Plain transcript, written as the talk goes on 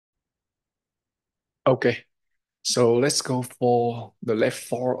Okay, so let's go for the left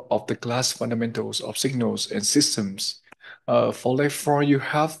four of the class fundamentals of signals and systems. For left four, you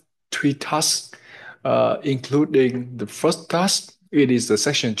have three tasks, including the first task. It is the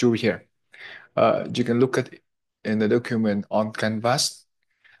section two here. You can look at it in the document on Canvas.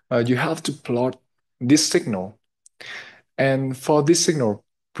 You have to plot this signal. And for this signal,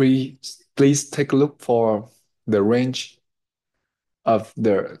 please take a look for the range of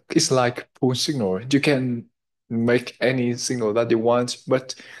it's like pool signal. You can make any signal that you want,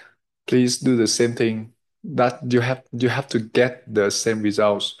 but please do the same thing that you have to get the same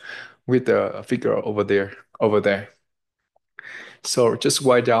results with the figure over there. So just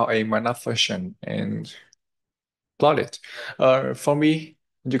write down a MATLAB function and plot it. For me,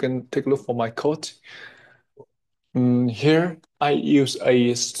 you can take a look for my code. Here I use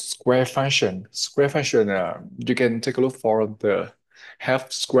a square function. Square function, you can take a look for the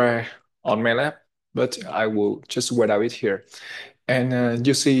half square on MATLAB, but I will just write out it here. And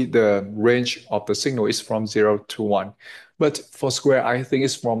you see the range of the signal is from 0 to 1. But for square, I think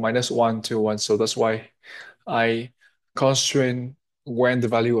it's from -1 to 1. So that's why I constrain when the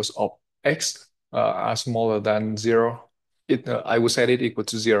values of x are smaller than 0. I will set it equal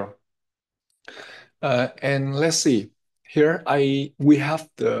to 0. And let's see. Here we have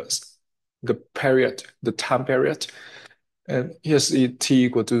the period, the time period. And here's t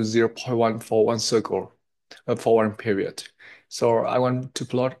equal to 0.1 for one circle, for one period. So I want to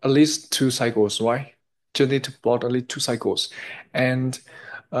plot at least two cycles, right? Just need to plot at least two cycles. And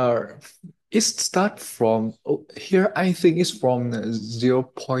uh, it starts from, here I think it's from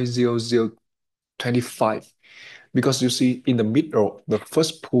 0.0025 because you see in the middle, the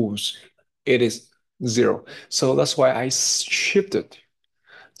first pulse, it is 0. So that's why I shifted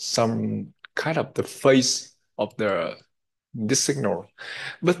some kind of the phase of this signal.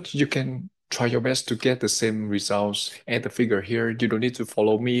 But you can try your best to get the same results and the figure here. You don't need to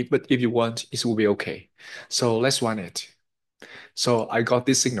follow me, but if you want, it will be okay. So let's run it. So I got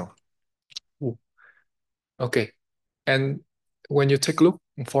this signal. Ooh. Okay. And when you take a look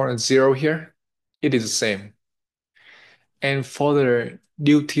for a 0 here, it is the same. And for the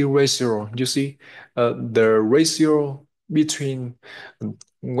duty ratio, you see the ratio between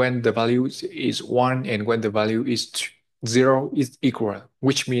when the value is 1 and when the value is 0 is equal,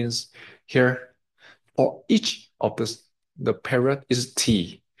 which means here for each of the period is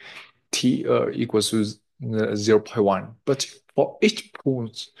t. T equals to 0.1. But for each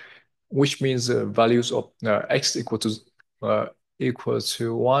pulse, which means the values of x uh, equal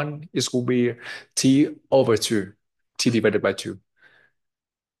to 1, it will be t over 2, t divided by 2.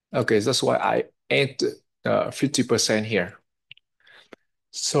 Okay, that's why I add 50% here.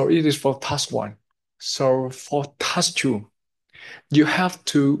 So it is for task one. So for task two, you have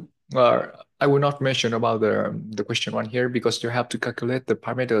to, I will not mention about the question one here because you have to calculate the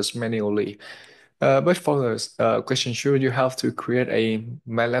parameters manually. But for the question two, you have to create a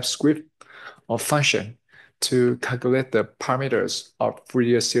MATLAB script or function to calculate the parameters of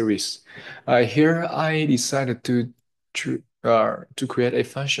Fourier series. Here I decided to create a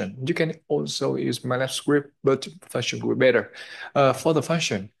function. You can also use MATLAB script, but function will be better. For the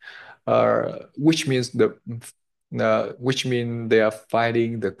function, which mean they are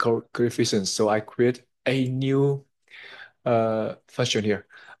finding the coefficients. So I create a new function here.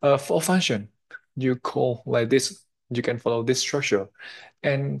 For function, you call like this. You can follow this structure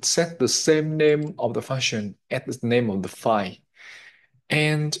and set the same name of the function as the name of the file.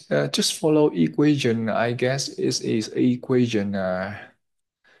 And just follow equation. I guess is equation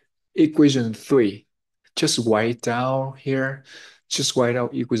 3. Just write down here. Just write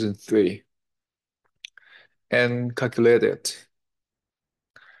out equation 3 and calculate it.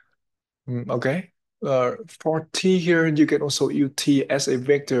 Okay. For t here, you can also use t as a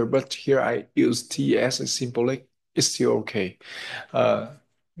vector, but here I use t as a symbolic. It's still okay. Uh,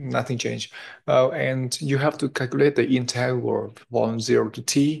 Nothing changed. And you have to calculate the integral from 0 to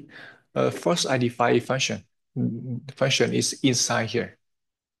t. First, I define a function. Function is inside here.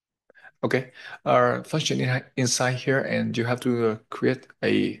 Okay. Function inside here, and you have to create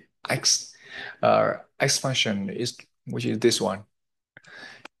a x. X function is which is this one.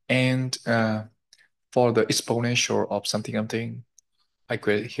 And for the exponential of something something, I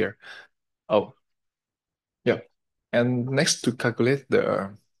create it here. Oh, yeah. And next to calculate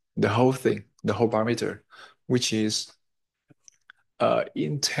the whole thing, the whole parameter, which is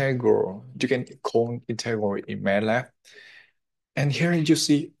integral. You can call integral in MATLAB. And here you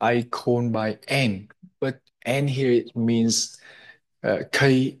see I call by n, but n here it means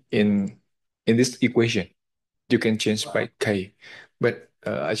k in this equation. You can change by k, but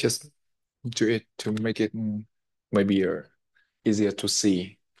I just to it to make it maybe easier to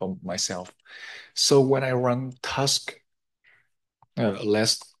see for myself. So when I run task,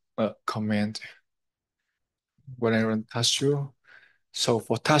 let's comment when I run task two. So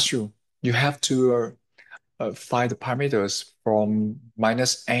for task two, you have to find the parameters from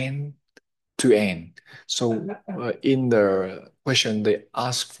minus n to n. So in the question, they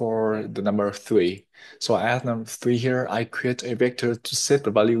ask for the number three. So I add number three here. I create a vector to set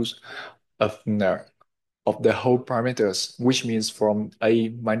the values of the whole parameters, which means from a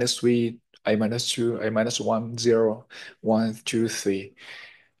minus three, a minus two, a minus one, zero, one, two, three.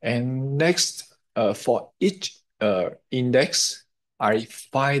 And next, for each index, I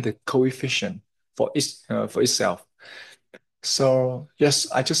find the coefficient for itself. So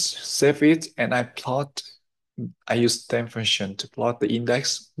yes, I just save it and I plot. I use stem function to plot the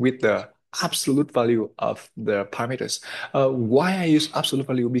index with the absolute value of the parameters. Why I use absolute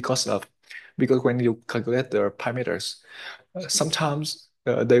value? Because when you calculate the parameters, sometimes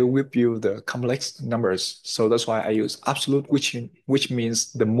they will give you the complex numbers. So that's why I use absolute, which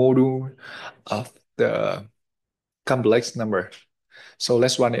means the module of the complex number. So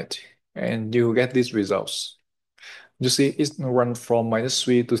let's run it, and you get these results. You see, it's run from minus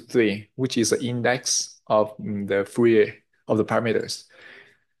 3 to 3, which is the index of the Fourier of the parameters.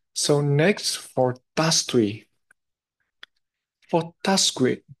 So next, for task 3,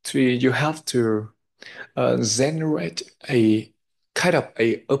 you have to generate a kind of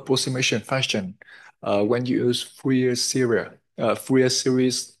a approximation function when you use Fourier series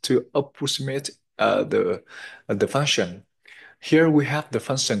to approximate the function. Here we have the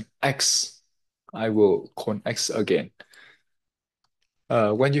function x. I will call x again.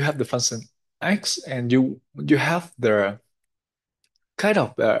 When you have the function x and you have the kind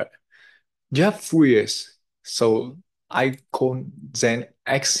of you have Fouriers, so I call then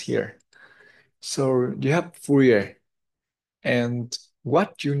x here. So you have Fourier, and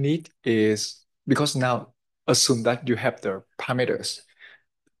what you need is because now assume that you have the parameters.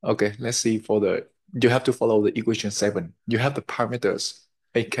 Okay, let's see for the you have to follow the equation 7. You have the parameters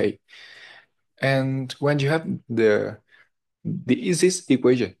ak, and when you have the easiest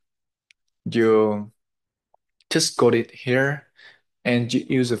equation, you just got it here and you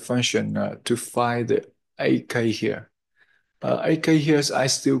use a function to find the AK here. AK here is I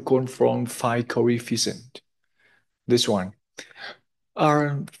still come from phi coefficient. This one.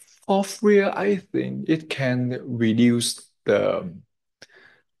 Um, for Fourier, I think it can reduce the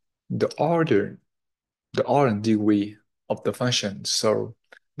order the order degree of the function. So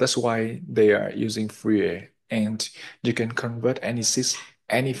that's why they are using Fourier, and you can convert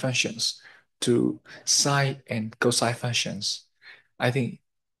any functions to sine and cosine functions. I think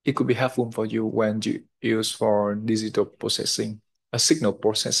it could be helpful for you when you use for digital processing, a signal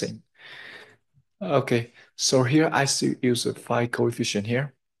processing. Okay, so here I still use a phi coefficient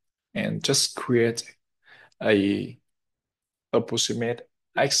here and just create a approximate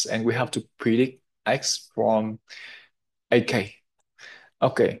x, and we have to predict x from AK.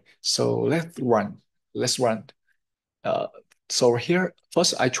 Okay, so let's run. Let's run. Uh, so here,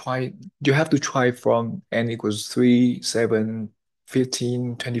 first I try, you have to try from n equals 3, 7,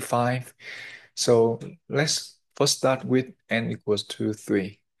 15, 25. So let's first start with n equals to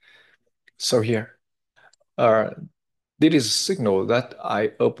 3. So here, uh, this is a signal that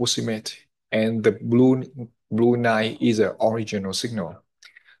I approximate, and the blue line is an original signal.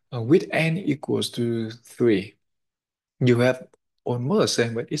 With n equals to 3, you have almost the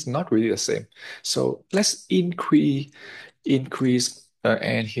same, but it's not really the same. So let's increase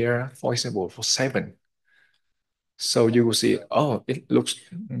n here, for example, for 7. So you will see, oh, it looks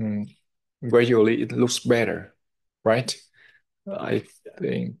gradually it looks better, right? I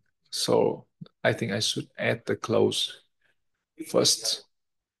think so. I think I should add the close first,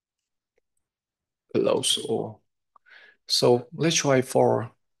 close or so let's try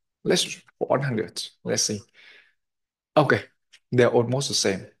for 100. Let's see. Okay, they're almost the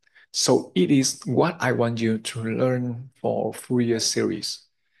same. So it is what I want you to learn for Fourier series.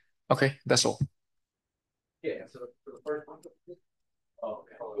 Okay, that's all.